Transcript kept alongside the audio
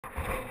Hey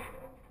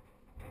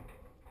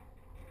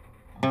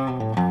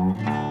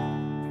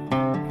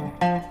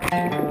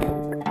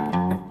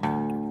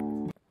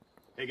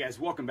guys,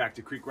 welcome back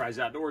to Creek Rise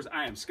Outdoors.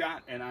 I am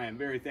Scott, and I am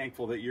very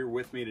thankful that you're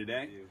with me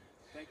today.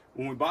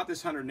 When we bought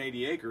this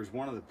 180 acres,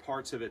 one of the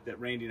parts of it that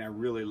Randy and I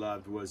really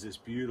loved was this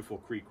beautiful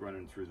creek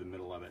running through the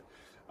middle of it.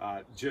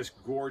 Just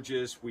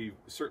gorgeous. We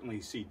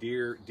certainly see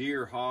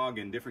deer, hog,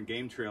 and different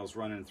game trails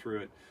running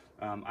through it.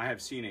 I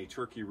have seen a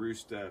turkey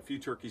roost, a few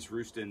turkeys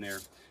roost in there,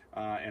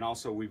 and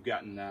also we've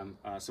gotten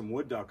some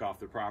wood duck off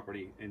the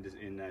property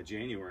in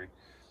January.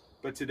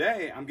 But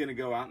today I'm going to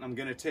go out and I'm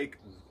going to take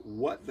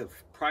what the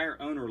prior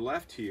owner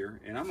left here,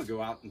 and I'm going to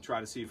go out and try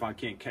to see if I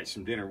can't catch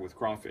some dinner with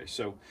crawfish.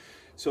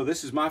 So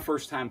this is my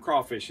first time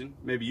crawfishing.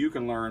 Maybe you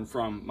can learn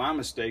from my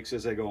mistakes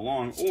as I go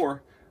along,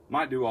 or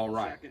might do all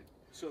right.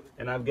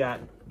 And I've got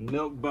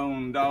milk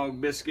bone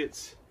dog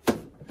biscuits,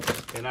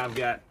 and I've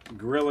got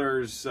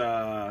grillers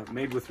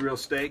made with real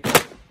steak.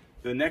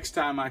 The next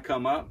time I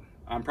come up,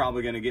 I'm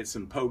probably going to get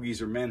some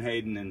pogies or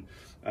menhaden and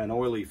an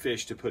oily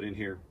fish to put in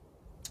here.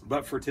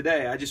 But for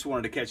today, I just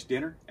wanted to catch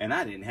dinner, and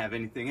I didn't have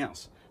anything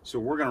else. So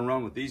we're going to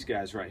run with these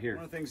guys right here.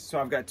 So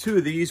I've got two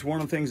of these.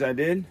 One of the things I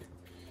did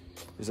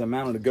is I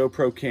mounted a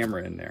GoPro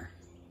camera in there.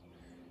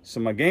 So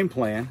my game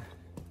plan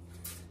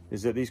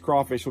is that these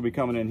crawfish will be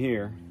coming in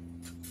here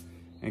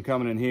and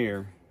coming in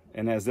here.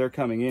 And as they're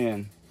coming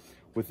in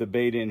with the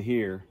bait in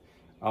here,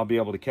 I'll be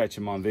able to catch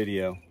them on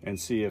video and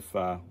see if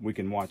we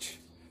can watch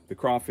the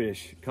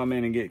crawfish come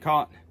in and get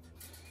caught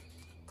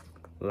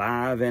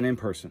live and in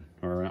person,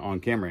 or on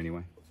camera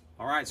anyway.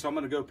 All right, so I'm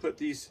gonna go put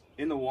these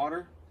in the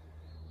water.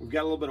 We've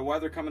got a little bit of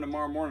weather coming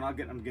tomorrow morning.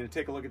 I'm gonna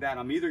take a look at that.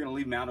 I'm either gonna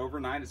leave them out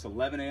overnight. It's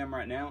 11 a.m.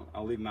 right now.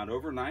 I'll leave them out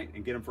overnight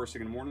and get them first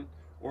thing in the morning,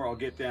 or I'll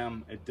get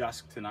them at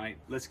dusk tonight.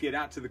 Let's get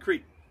out to the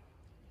creek.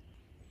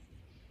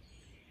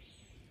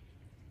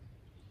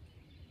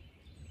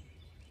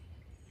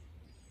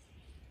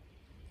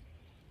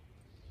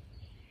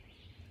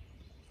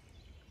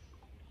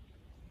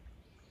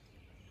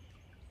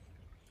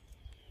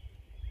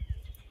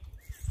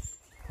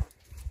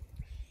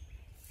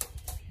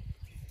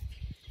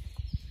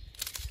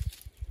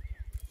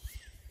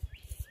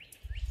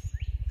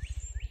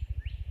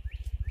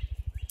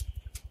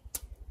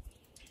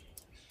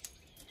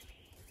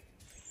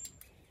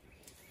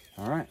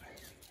 All right,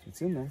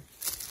 it's in there.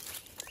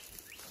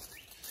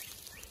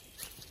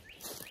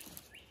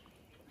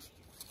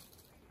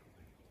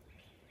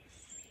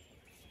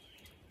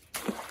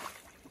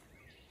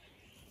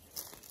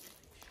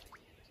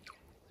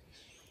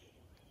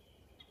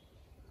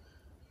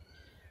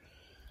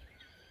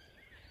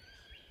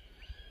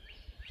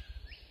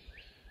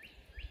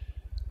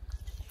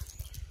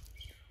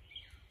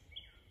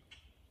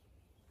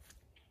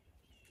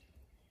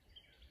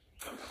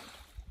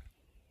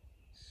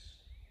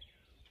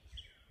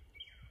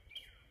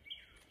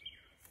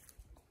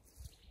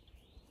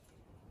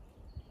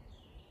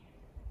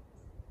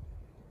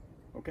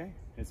 Okay,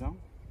 it's on.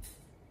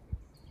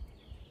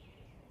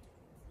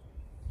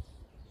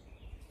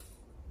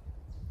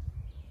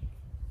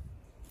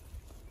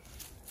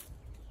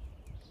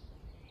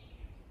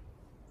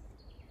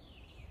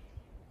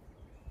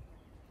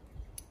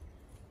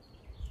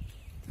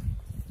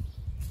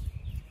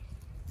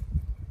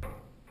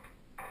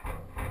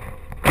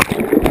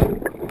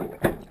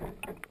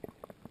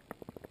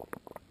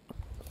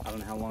 I don't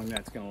know how long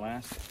that's going to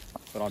last,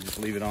 but I'll just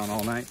leave it on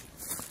all night.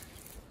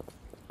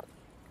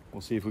 We'll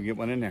see if we get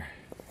one in there.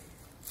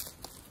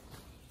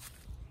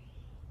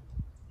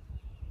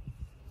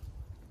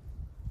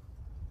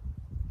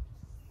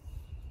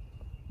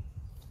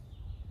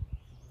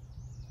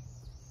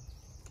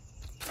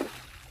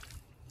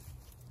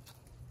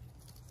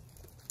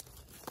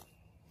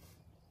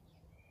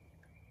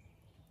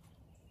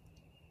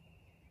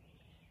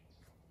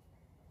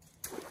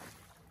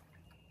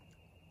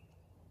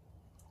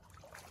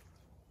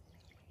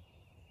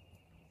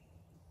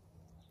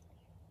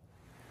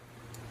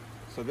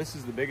 So this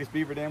is the biggest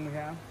beaver dam we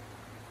have.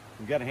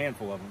 We've got a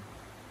handful of them.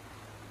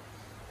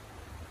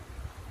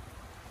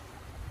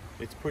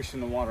 It's pushing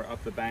the water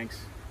up the banks.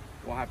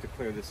 We'll have to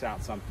clear this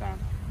out sometime.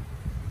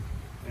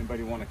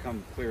 Anybody want to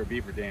come clear a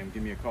beaver dam,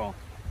 give me a call.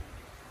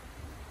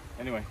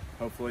 Anyway,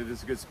 hopefully this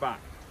is a good spot.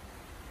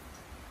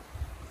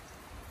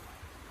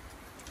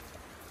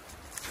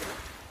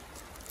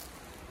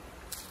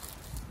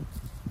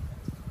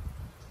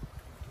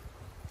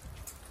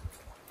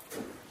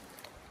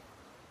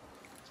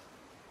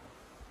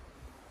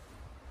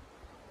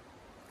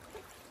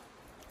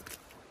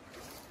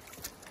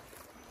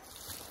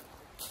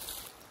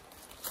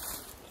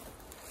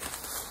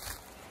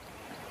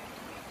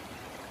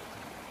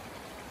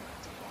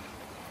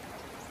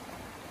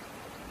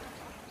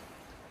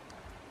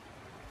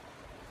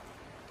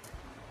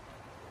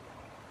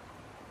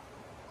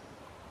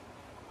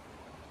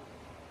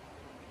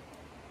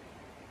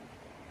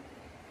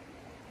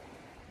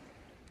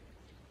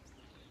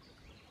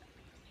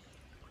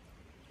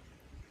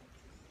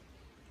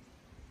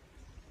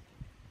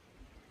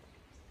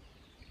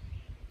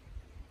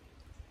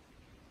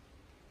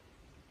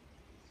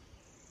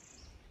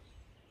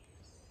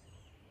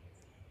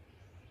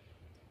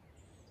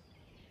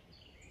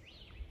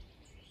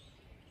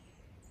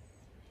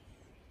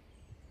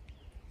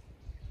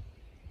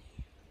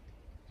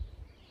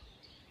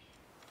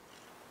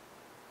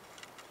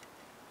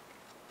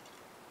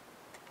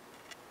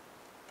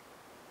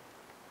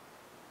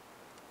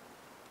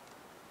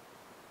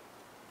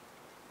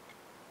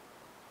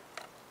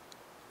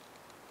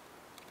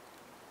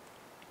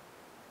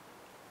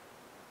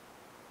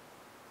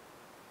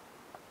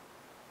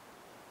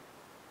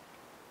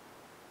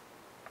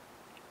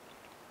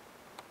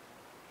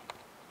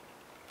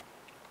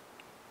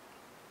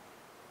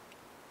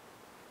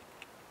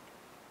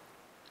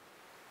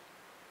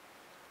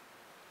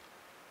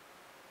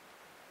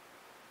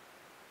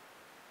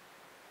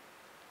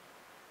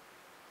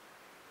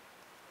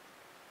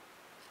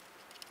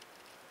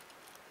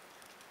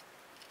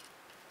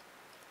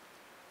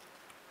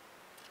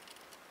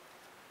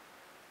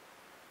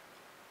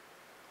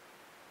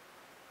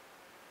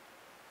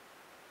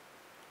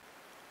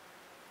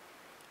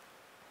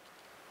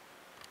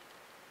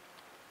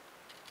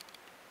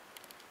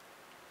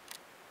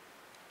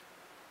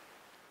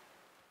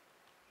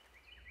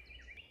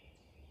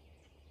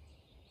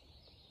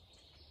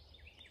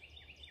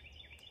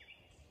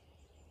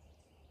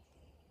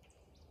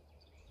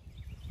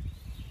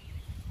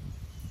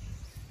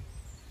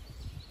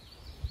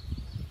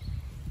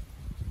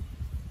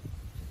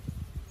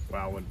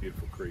 Wow, what a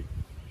beautiful creek.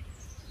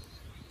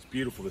 It's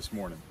beautiful this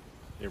morning.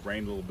 It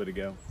rained a little bit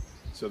ago,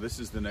 so this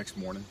is the next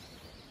morning.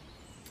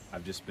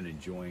 I've just been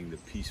enjoying the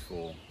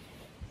peaceful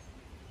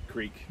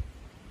creek.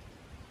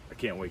 I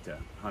can't wait to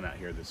hunt out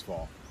here this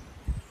fall.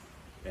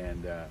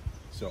 And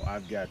so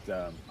I've got,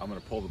 I'm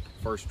gonna pull the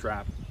first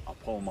trap. I'll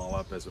pull them all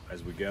up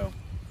as we go.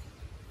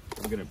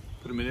 I'm gonna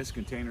put them in this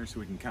container so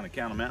we can kind of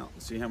count them out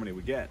and see how many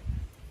we get.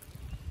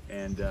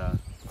 And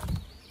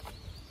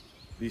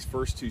these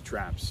first two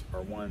traps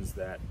are ones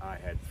that I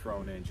had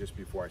thrown in just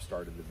before I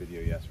started the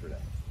video yesterday.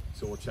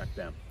 So we'll check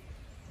them.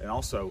 And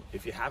also,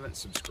 if you haven't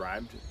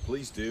subscribed,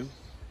 please do.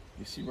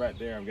 You see right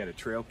there, I've got a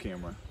trail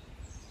camera.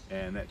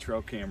 And that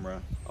trail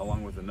camera,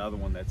 along with another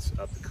one that's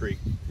up the creek,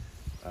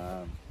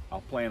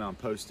 I'll plan on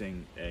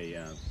posting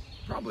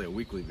probably a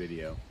weekly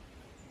video.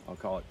 I'll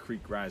call it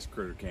Creek Rise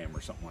Critter Cam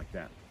or something like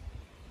that.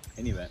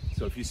 Any event,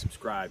 so if you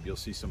subscribe, you'll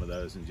see some of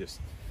those and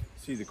just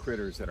see the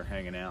critters that are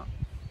hanging out,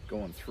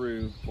 going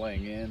through,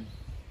 playing in,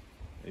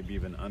 maybe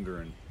even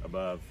under and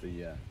above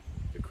the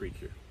creek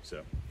here.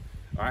 So,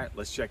 all right,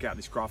 let's check out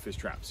these crawfish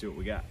traps, see what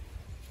we got.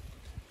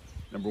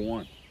 Number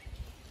one.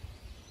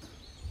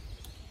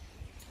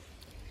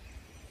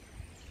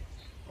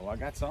 Oh, I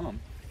got some,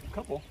 a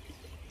couple.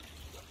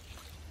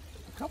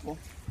 All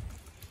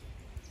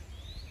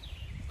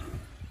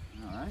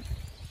right,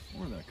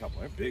 more than a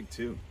couple. They're big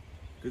too,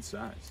 good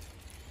size.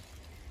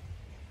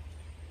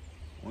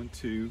 1,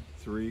 2,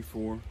 3,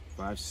 4,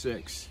 5,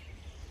 6.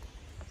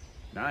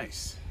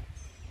 Nice.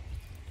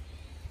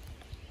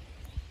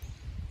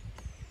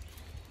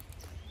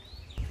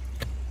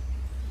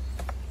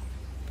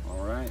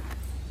 All right,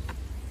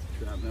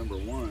 trap number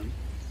one.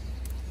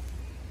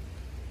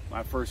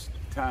 My first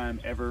time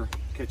ever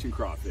catching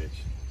crawfish.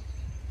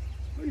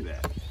 Look at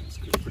that, that's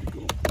pretty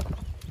cool.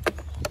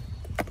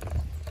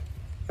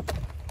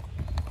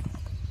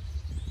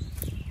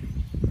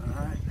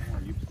 All right, how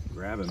are you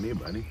grabbing me,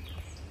 buddy?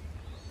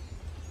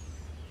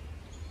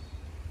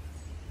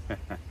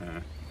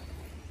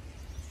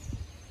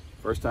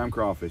 First time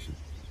crawfishing.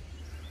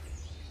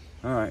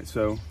 All right,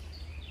 so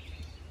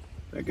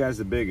that guy's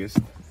the biggest.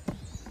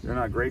 They're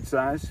not great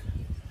size,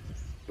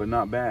 but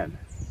not bad.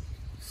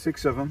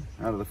 6 of them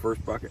out of the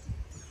first bucket.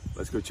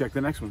 Let's go check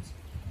the next ones.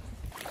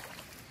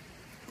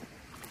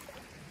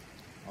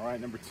 All right,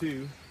 number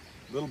 2,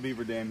 little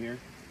beaver dam here.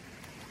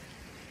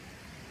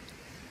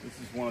 This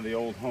is one of the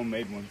old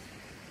homemade ones.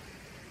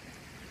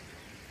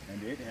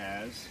 And it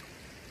has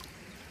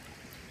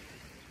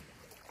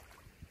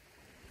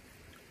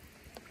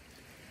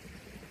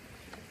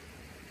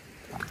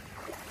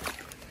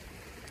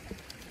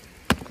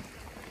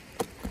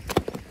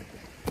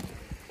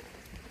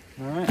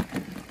all right,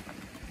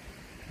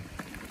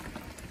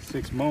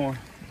 6 more.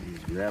 He's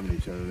grabbing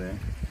each other there.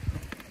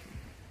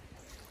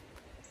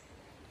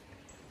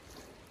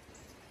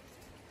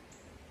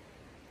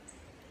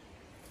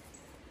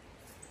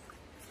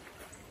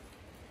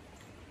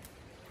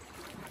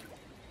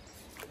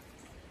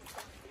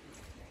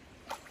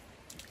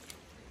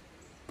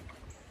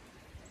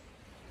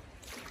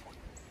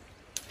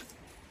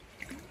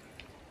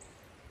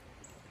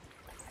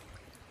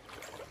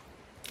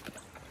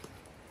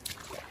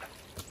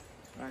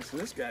 All right, so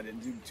this guy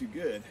didn't do too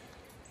good.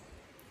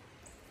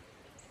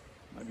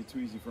 Might be too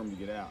easy for him to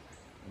get out.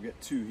 I've got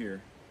 2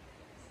 here.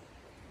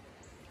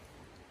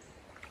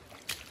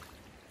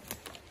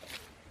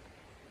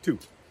 Two.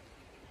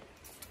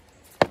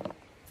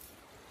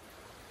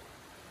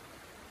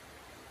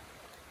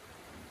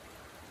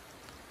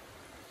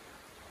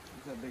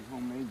 What's that big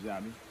homemade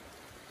jobby?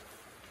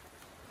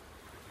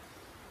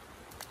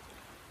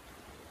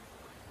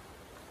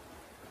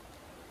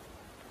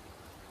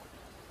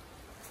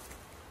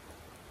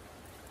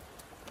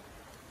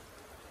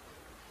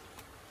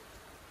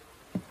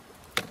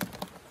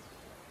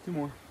 Two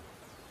more.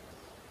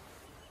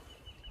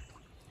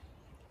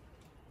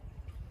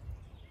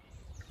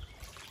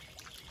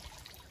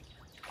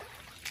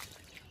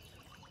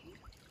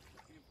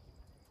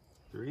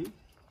 Three,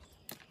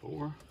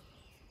 4,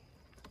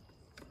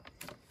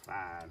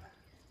 5.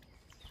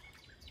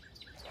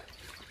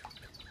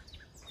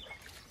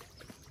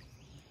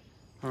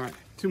 All right,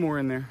 2 more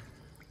in there.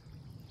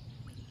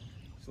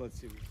 So let's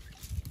see.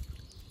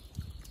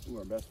 Ooh,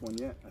 our best one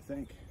yet, I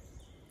think.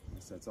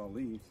 Unless that's all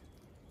leaves.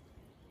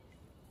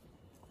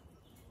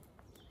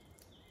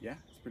 Yeah,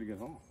 it's a pretty good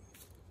haul.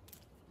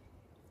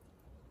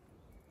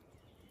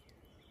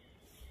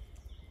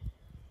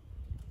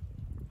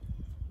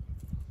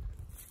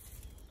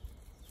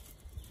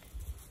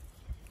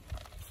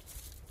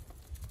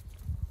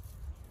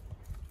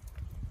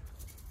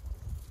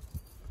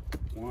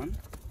 One,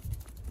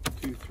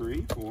 2,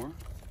 3, 4,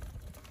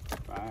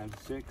 5,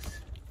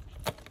 6.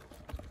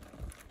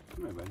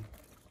 Come here, buddy.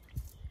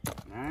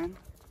 9,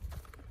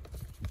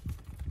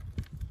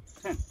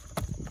 10.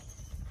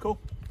 Cool.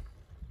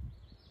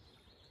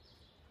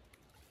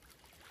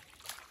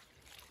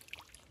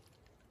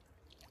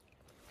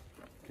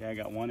 Okay, I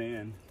got 1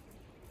 in.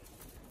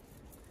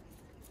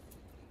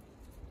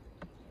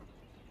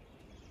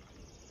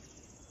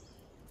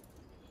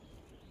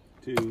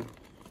 Two,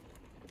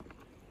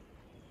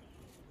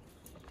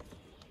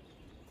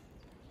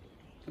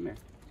 Come here.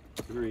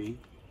 3,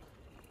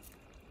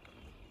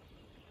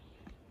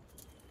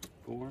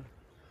 4,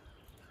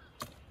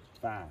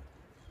 5.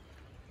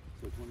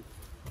 So 20.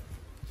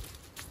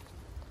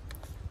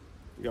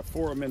 We got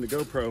 4 of them in the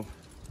GoPro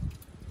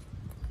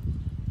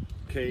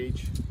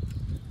cage.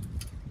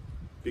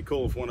 Be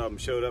cool if one of them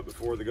showed up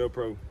before the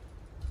GoPro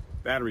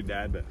battery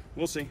died, but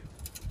we'll see.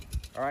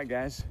 All right,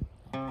 guys.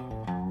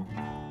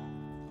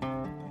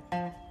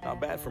 Not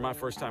bad for my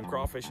first time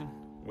crawfishing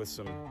with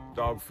some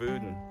dog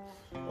food and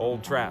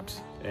old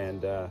traps.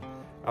 And that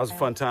was a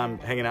fun time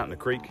hanging out in the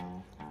creek.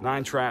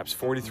 9 traps,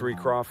 43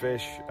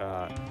 crawfish,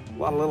 a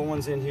lot of little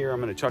ones in here. I'm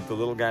gonna chuck the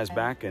little guys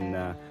back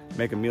and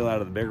make a meal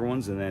out of the bigger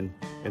ones. And then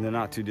in the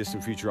not too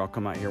distant future, I'll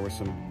come out here with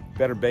some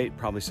better bait,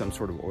 probably some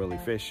sort of oily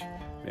fish,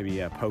 maybe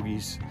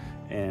pogies,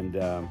 and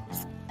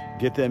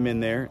get them in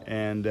there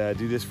and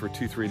do this for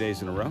 2-3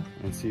 days in a row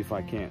and see if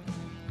I can't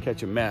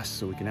catch a mess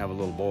so we can have a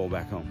little boil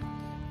back home.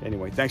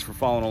 Anyway, thanks for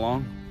following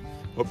along.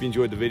 Hope you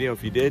enjoyed the video.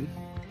 If you did,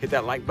 hit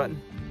that like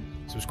button,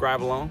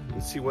 subscribe along,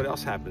 and see what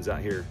else happens out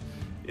here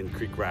in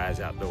Creek Rise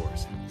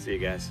Outdoors. See you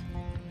guys.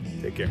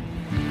 Take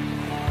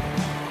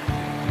care.